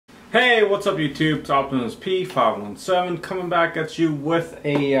Hey, what's up YouTube? It's Optimus P517 coming back at you with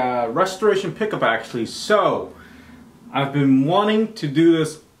a restoration pickup actually. So, I've been wanting to do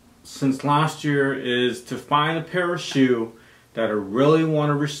this since last year, is to find a pair of shoe that I really want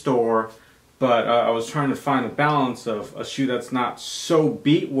to restore, but I was trying to find a balance of a shoe that's not so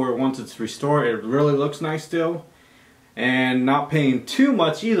beat where once it's restored it really looks nice still, and not paying too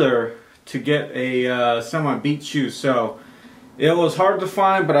much either to get a semi-beat shoe. So it was hard to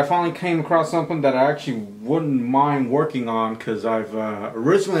find, but I finally came across something that I actually wouldn't mind working on, because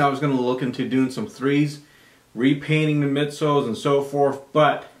originally I was going to look into doing some threes, repainting the midsoles and so forth,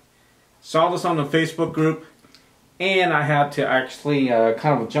 but saw this on the Facebook group and I had to actually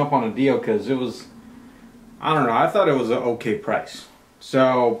kind of jump on a deal because it was, I don't know, I thought it was an okay price.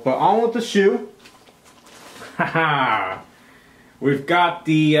 So, but on with the shoe. Haha! We've got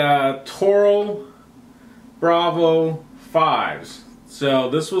the Toro Bravo 5s. So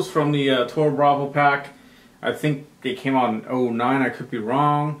this was from the Toro Bravo pack. I think they came out in 09, I could be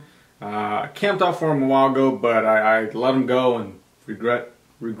wrong. I camped out for them a while ago, but I let them go, and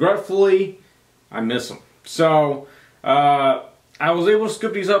regretfully I miss them. So I was able to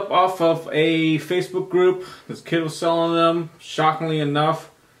scoop these up off of a Facebook group. This kid was selling them. Shockingly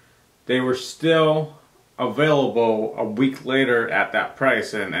enough, they were still available a week later at that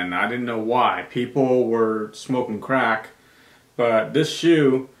price, and I didn't know why. People were smoking crack. But this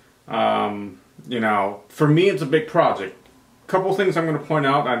shoe, you know, for me it's a big project. Couple things I'm going to point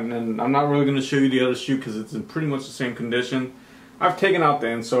out, and I'm not really going to show you the other shoe because it's in pretty much the same condition. I've taken out the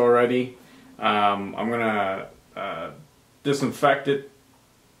insole already. I'm going to disinfect it,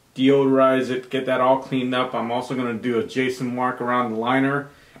 deodorize it, get that all cleaned up. I'm also going to do a Jason mark around the liner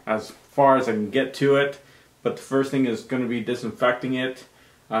as far as I can get to it. But the first thing is going to be disinfecting it.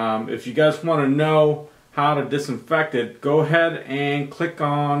 If you guys want to know how to disinfect it, go ahead and click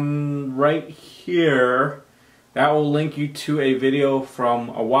on right here. That will link you to a video from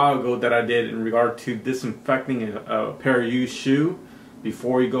a while ago that I did in regard to disinfecting a pair of used shoe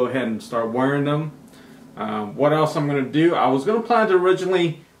before you go ahead and start wearing them. What else I'm going to do? I was going to plan to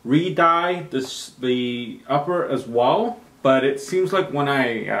originally re-dye the upper as well, but it seems like when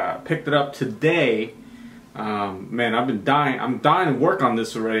I picked it up today, man, I'm dying to work on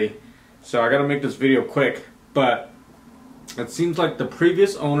this already. So I got to make this video quick. But it seems like the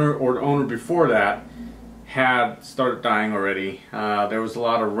previous owner or the owner before that had started dying already. There was a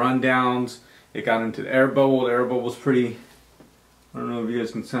lot of rundowns. It got into the air bubble. The air bubble was pretty, I don't know if you guys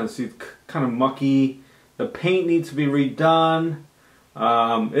can kind of see, kind of mucky. The paint needs to be redone.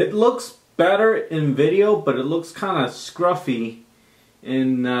 It looks better in video, but it looks kind of scruffy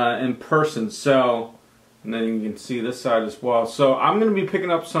in person. So, and then you can see this side as well. So I'm going to be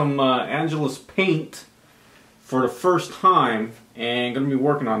picking up some Angelus paint for the first time and going to be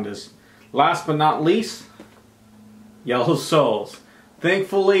working on this. Last but not least, yellow soles.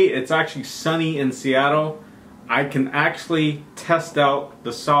 Thankfully, it's actually sunny in Seattle. I can actually test out the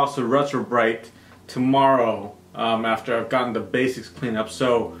Salsa Retro Bright tomorrow after I've gotten the basics cleaned up.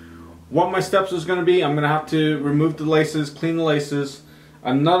 So what my steps is going to be, I'm going to have to remove the laces, clean the laces.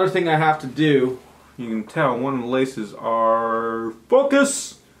 Another thing I have to do, you can tell one of the laces are,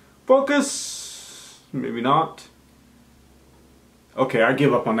 focus, maybe not. Okay, I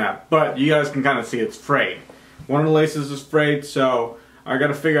give up on that, but you guys can kind of see it's frayed. One of the laces is frayed, so I got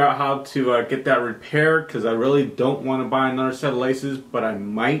to figure out how to get that repaired, because I really don't want to buy another set of laces, but I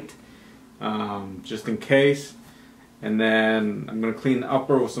might, just in case. And then I'm going to clean the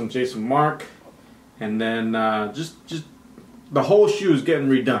upper with some Jason Mark, and then just the whole shoe is getting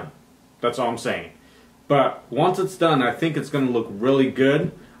redone. That's all I'm saying. But once it's done, I think it's going to look really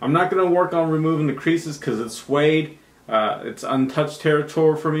good. I'm not going to work on removing the creases because it's suede. It's untouched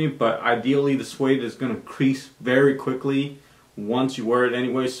territory for me, but ideally the suede is going to crease very quickly once you wear it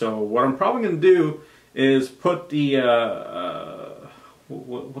anyway. So what I'm probably going to do is put the,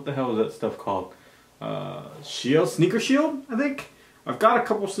 what the hell is that stuff called? Shield? Sneaker shield, I think? I've got a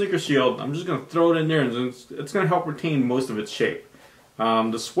couple sneaker shield. I'm just going to throw it in there, and it's going to help retain most of its shape.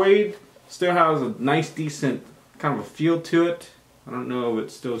 The suede still has a nice, decent kind of a feel to it. I don't know if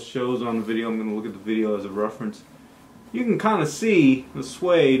it still shows on the video. I'm going to look at the video as a reference. You can kind of see the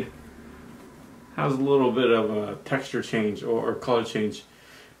suede has a little bit of a texture change or color change.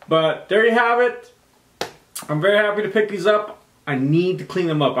 But there you have it. I'm very happy to pick these up. I need to clean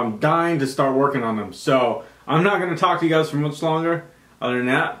them up. I'm dying to start working on them. So I'm not going to talk to you guys for much longer. Other than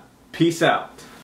that, peace out.